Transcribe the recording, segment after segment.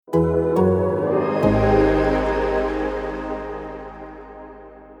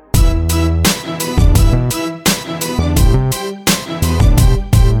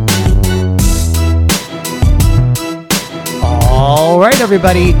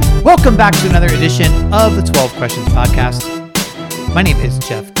everybody. Welcome back to another edition of the 12 Questions Podcast. My name is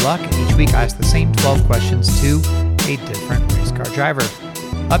Jeff Gluck, and each week I ask the same 12 questions to a different race car driver.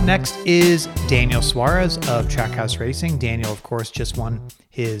 Up next is Daniel Suarez of Trackhouse Racing. Daniel, of course, just won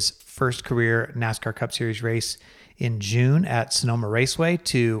his first career NASCAR Cup Series race in June at Sonoma Raceway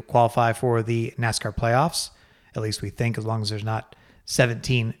to qualify for the NASCAR playoffs. At least we think, as long as there's not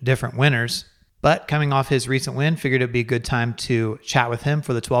 17 different winners. But coming off his recent win, figured it'd be a good time to chat with him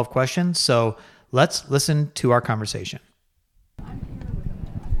for the 12 questions. So let's listen to our conversation. All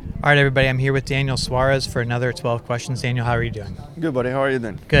right, everybody, I'm here with Daniel Suarez for another 12 questions. Daniel, how are you doing? Good, buddy. How are you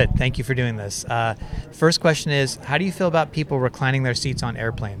doing? Good. Thank you for doing this. First question is, how do you feel about people reclining their seats on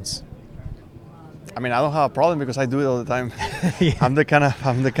airplanes? I mean, I don't have a problem because I do it all the time. Yeah. I'm the kind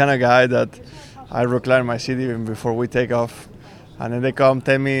of guy that I recline my seat even before we take off. And then they come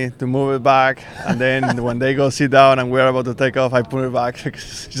tell me to move it back, and then when they go sit down and we're about to take off, I put it back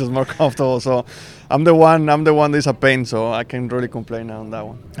because it's just more comfortable. So I'm the one that's a pain, so I can't really complain on that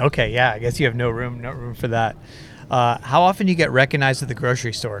one. Okay, yeah, I guess you have no room for that. How often do you get recognized at the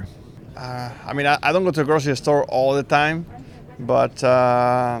grocery store? I mean, I don't go to the grocery store all the time, but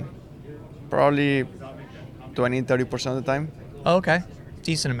probably 20-30% of the time. Oh, okay,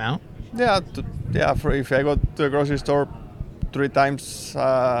 decent amount. Yeah. If I go to the grocery store 4 times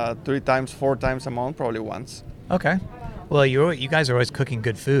a month, probably once. Okay. Well, you guys are always cooking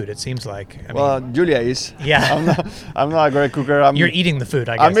good food, it seems like. I mean, Julia is. Yeah. I'm not a great cooker. You're eating the food,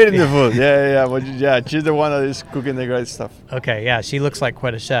 I guess. I'm eating the food. Yeah. But yeah, she's the one that is cooking the great stuff. Okay, yeah, she looks like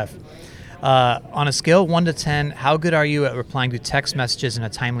quite a chef. On a scale of 1 to 10, how good are you at replying to text messages in a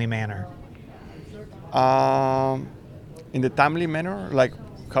timely manner? In the timely manner, like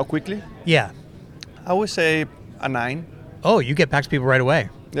how quickly? Yeah. I would say a 9. Oh, you get back to people right away.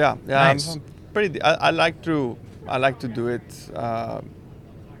 Yeah. Nice. I'm pretty. I like to do it.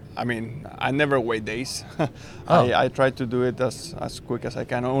 I mean, I never wait days. I try to do it as quick as I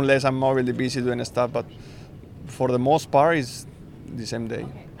can, unless I'm not really busy doing stuff. But for the most part, it's the same day.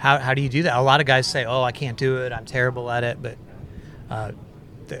 How do you do that? A lot of guys say, "Oh, I can't do it. I'm terrible at it," but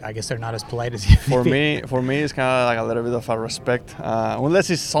I guess they're not as polite as you. For me, it's kind of like a little bit of a respect,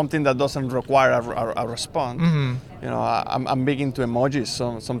 unless it's something that doesn't require a response. Mm-hmm. You know, I'm big into emojis,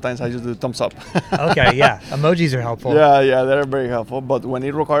 so sometimes I just do thumbs up. Okay, yeah, emojis are helpful. Yeah, they're very helpful. But when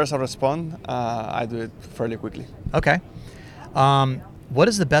it requires a response, I do it fairly quickly. Okay. What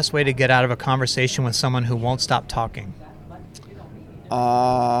is the best way to get out of a conversation with someone who won't stop talking?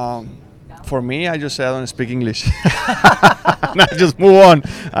 For me, I just say I don't speak English. And I just move on.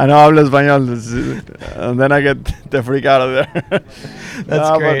 I know hablo español. And then I get the freak out of there.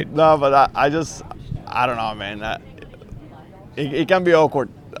 That's great. But I don't know, man. It can be awkward.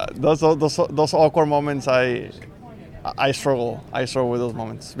 Those awkward moments, I struggle. I struggle with those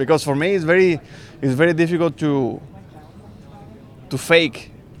moments. Because for me, it's very difficult to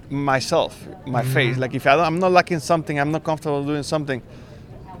fake myself, my face. Like if I'm not liking something, I'm not comfortable doing something,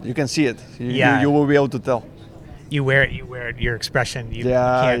 you can see it. You will be able to tell. You wear it, your expression. You're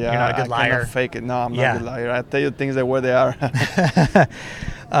not a good liar. I cannot fake it. No, I'm not a good liar. I tell you things the way they are.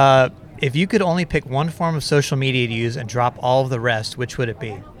 If you could only pick one form of social media to use and drop all of the rest, which would it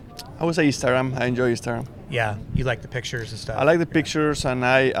be? I would say Instagram. I enjoy Instagram. Yeah, you like the pictures and stuff. I like the pictures, and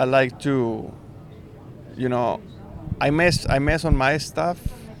I like to, I mess on my stuff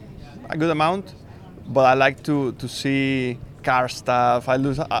a good amount, but I like to see car stuff. I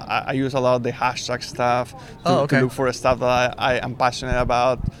use a lot of the hashtag stuff to look for stuff that I am passionate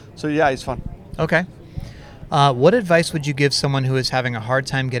about. So yeah, it's fun. Okay. What advice would you give someone who is having a hard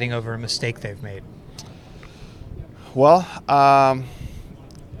time getting over a mistake they've made? Well,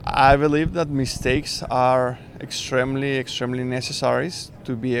 I believe that mistakes are extremely, extremely necessary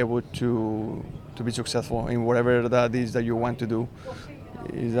to be able to be successful in whatever that is that you want to do.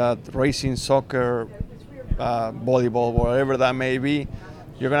 Is that racing, soccer, volleyball, whatever that may be,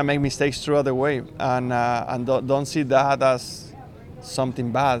 you're gonna make mistakes throughout the way, and don't see that as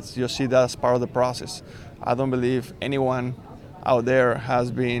something bad. You see that as part of the process. I don't believe anyone out there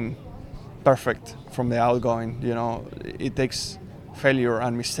has been perfect from the outgoing. It takes failure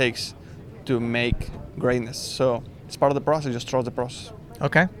and mistakes to make greatness. So it's part of the process. Just trust the process.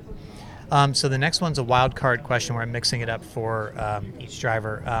 Okay. So the next one's a wild card question where I'm mixing it up for each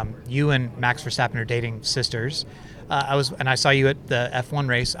driver. You and Max Verstappen are dating sisters. I saw you at the F1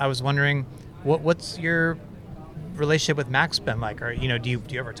 race. I was wondering, what's your relationship with Max been like? Or do you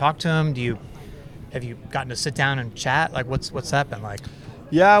ever talk to him? Have you gotten to sit down and chat? Like what's that been like?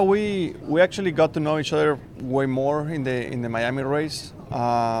 Yeah, we actually got to know each other way more in the Miami race.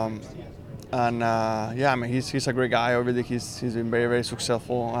 And yeah, I mean, he's a great guy. Already, he's been very, very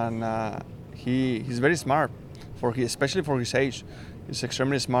successful, and he's very smart especially for his age. He's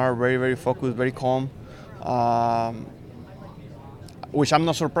extremely smart, very, very focused, very calm. Which I'm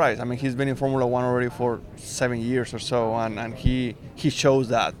not surprised. I mean, he's been in Formula One already for 7 years or so, and he shows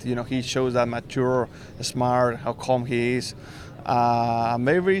that. He shows that mature, smart, how calm he is.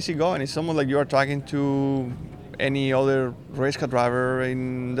 Very, very easygoing. It's almost like you are talking to any other race car driver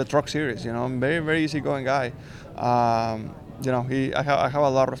in the truck series. Very, very easygoing guy. I have a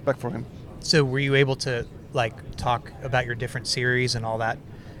lot of respect for him. So were you able to talk about your different series and all that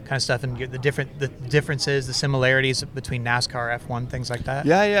kind of stuff, and the differences, the similarities between NASCAR, F1, things like that?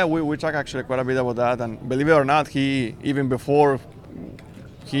 Yeah, we talk actually quite a bit about that, and believe it or not, he even before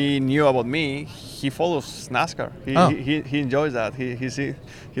he knew about me, he follows NASCAR. He enjoys that. He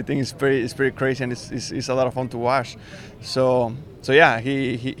thinks it's pretty crazy, and it's a lot of fun to watch. So yeah,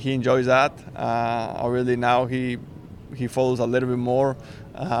 he enjoys that. Already now he follows a little bit more,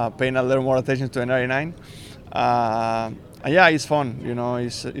 paying a little more attention to N99. And yeah, it's fun.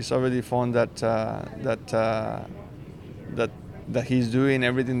 It's already fun that he's doing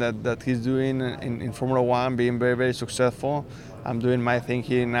everything that he's doing in Formula One, being very, very successful. I'm doing my thing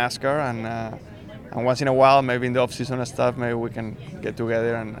here in NASCAR, and once in a while, maybe in the off-season and stuff, maybe we can get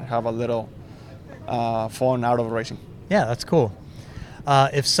together and have a little fun out of racing. Yeah, that's cool.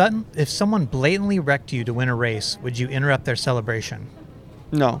 If someone blatantly wrecked you to win a race, would you interrupt their celebration?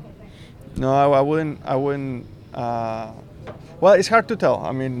 No, I wouldn't. Well, it's hard to tell.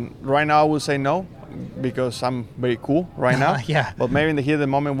 I mean, right now I would say no because I'm very cool right now. Yeah. But maybe in the heat of the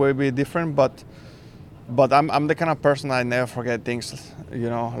moment will be different. But I'm the kind of person I never forget things.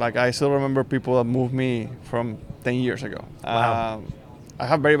 Like I still remember people that moved me from 10 years ago. Wow. I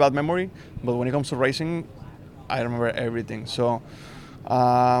have very bad memory, but when it comes to racing, I remember everything. So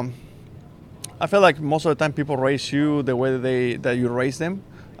I feel like most of the time people race you the way that you race them.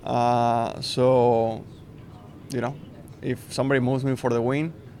 If somebody moves me for the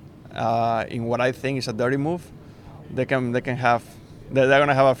win, in what I think is a dirty move, they're gonna have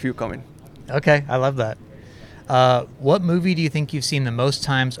a few coming. Okay, I love that. What movie do you think you've seen the most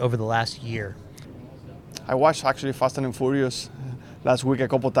times over the last year? I watched actually Fast and Furious last week a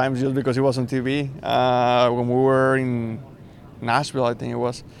couple times just because it was on TV when we were in Nashville, I think it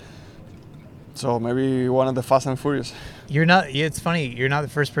was. So maybe one of the Fast and Furious. It's funny, you're not the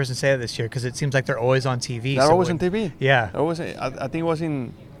first person to say that this year because it seems like they're always on TV. They're always on TV. Yeah. I think it was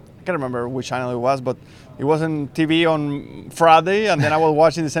I can't remember which channel it was, but it was on TV on Friday, and then I was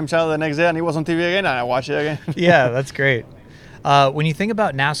watching the same channel the next day, and it was on TV again, and I watched it again. Yeah, that's great. When you think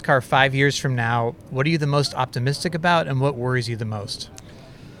about NASCAR 5 years from now, what are you the most optimistic about, and what worries you the most?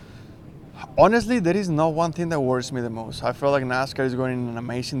 Honestly, there is no one thing that worries me the most. I feel like NASCAR is going in an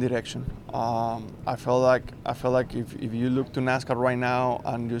amazing direction. I feel like if you look to NASCAR right now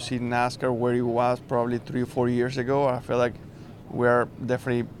and you see NASCAR where it was probably 3 or 4 years ago, I feel like we're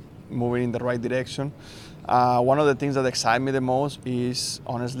definitely moving in the right direction. One of the things that excite me the most is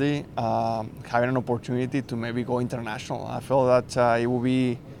honestly having an opportunity to maybe go international. I feel that it will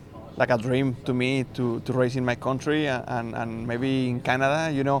be like a dream to me to race in my country and maybe in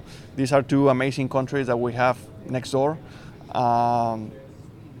Canada. These are two amazing countries that we have next door.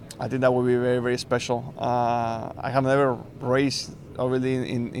 I think that would be very, very special. I have never raced already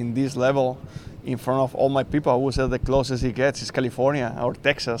in this level in front of all my people. I would say the closest it gets is California or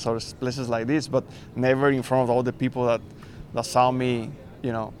Texas or places like this, but never in front of all the people that saw me,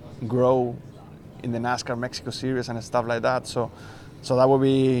 grow in the NASCAR Mexico Series and stuff like that. So that would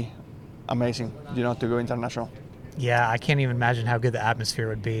be amazing, to go international. Yeah, I can't even imagine how good the atmosphere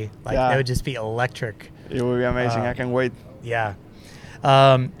would be. It would just be electric. It would be amazing. I can't wait. Yeah.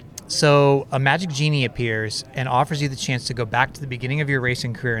 So a magic genie appears and offers you the chance to go back to the beginning of your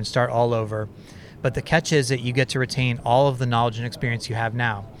racing career and start all over. But the catch is that you get to retain all of the knowledge and experience you have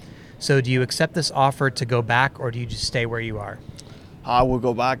now. So do you accept this offer to go back, or do you just stay where you are? I will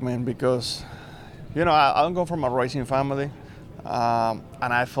go back, man, because, I don't come from a racing family. And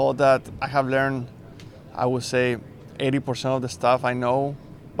I felt that I have learned, I would say, 80% of the stuff I know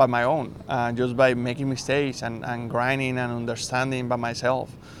by my own, just by making mistakes and grinding and understanding by myself.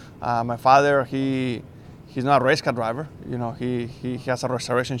 My father, he's not a race car driver. He has a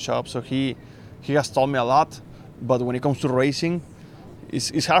restoration shop, so he has taught me a lot. But when it comes to racing,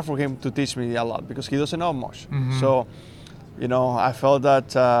 it's hard for him to teach me a lot because he doesn't know much. Mm-hmm. So, I felt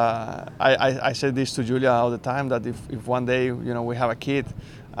that I said this to Julia all the time, that if one day, we have a kid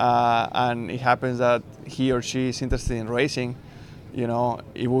and it happens that he or she is interested in racing, it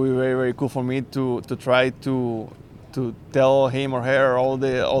will be very, very cool for me to try to to tell him or her all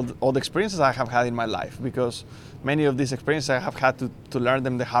the experiences I have had in my life, because many of these experiences I have had to learn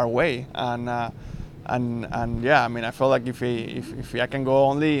them the hard way. And yeah, I mean, I feel like if I can go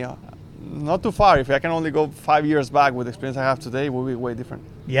only not too far, if I can only go 5 years back with the experience I have today, it will be way different.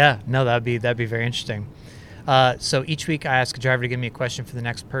 Yeah, no, that'd be very interesting. So each week I ask a driver to give me a question for the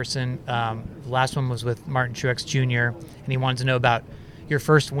next person. The last one was with Martin Truex Jr., and he wanted to know about your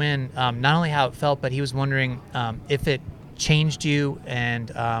first win, not only how it felt, but he was wondering if it changed you,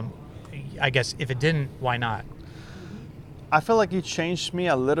 and I guess if it didn't, why not? I feel like it changed me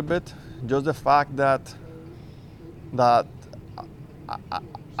a little bit. Just the fact that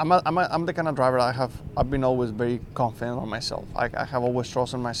I'm the kind of driver I've been always very confident on myself. I have always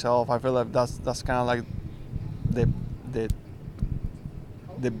trusted myself. I feel like that's kind of like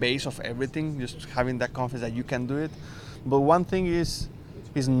the base of everything, just having that confidence that you can do it. But one thing is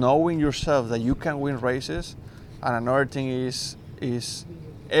knowing yourself that you can win races, and another thing is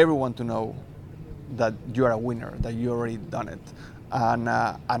everyone to know that you are a winner, that you already done it. And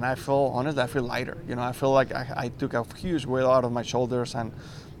I feel, honestly, I feel lighter. You know, I feel like I took a huge weight out of my shoulders, and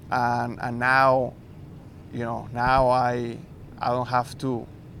now, you know, now I don't have to,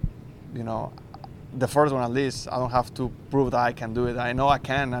 you know, the first one at least, I don't have to prove that I can do it. I know I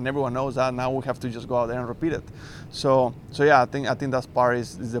can, and everyone knows that. Now we have to just go out there and repeat it. So yeah, I think that part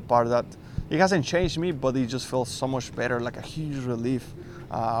is the part that it hasn't changed me, but it just feels so much better, like a huge relief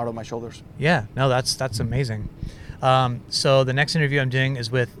out of my shoulders. Yeah, no, that's amazing. So the next interview I'm doing is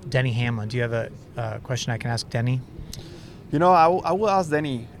with Denny Hamlin. Do you have a question I can ask Denny? You know, I will ask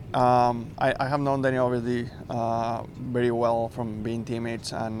Denny. I have known Denny obviously very well from being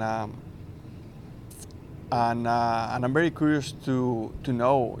teammates, and I'm very curious to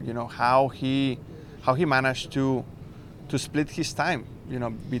know, you know, how he managed to split his time, you know,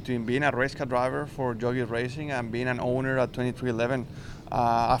 between being a race car driver for Jockey Racing and being an owner at 23XI.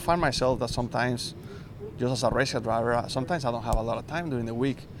 I find myself that sometimes, just as a race car driver, sometimes I don't have a lot of time during the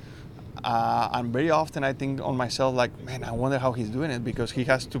week. And very often I think on myself, like, man, I wonder how he's doing it, because he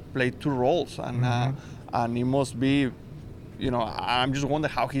has to play two roles, and and it must be, you know, I'm just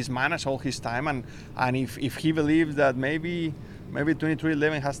wondering how he's managed all his time, and if he believes that maybe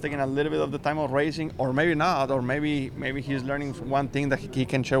 23XI has taken a little bit of the time of racing, or maybe not, or maybe he's learning one thing that he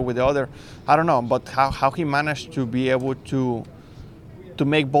can share with the other. I don't know, but how he managed to be able to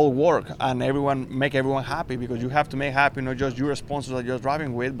make both work and make everyone happy, because you have to make happy not just your sponsors that you're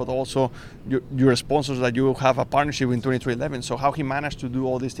driving with, but also your sponsors that you have a partnership with 23XI. So how he managed to do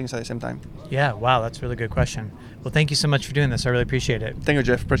all these things at the same time. Yeah, wow, that's a really good question. Well, thank you so much for doing this. I really appreciate it. Thank you,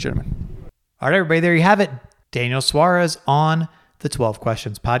 Jeff. Appreciate it, man. All right, everybody, there you have it. Daniel Suarez on the 12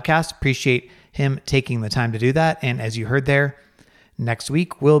 Questions podcast. Appreciate him taking the time to do that. And as you heard there, next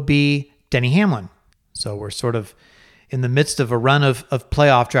week will be Denny Hamlin. So we're sort of in the midst of a run of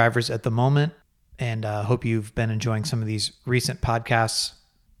playoff drivers at the moment, and hope you've been enjoying some of these recent podcasts,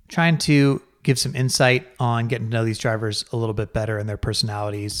 trying to give some insight on getting to know these drivers a little bit better and their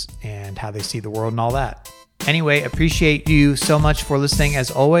personalities and how they see the world and all that. Anyway, appreciate you so much for listening as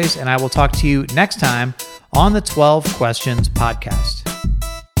always, and I will talk to you next time on the 12 Questions podcast.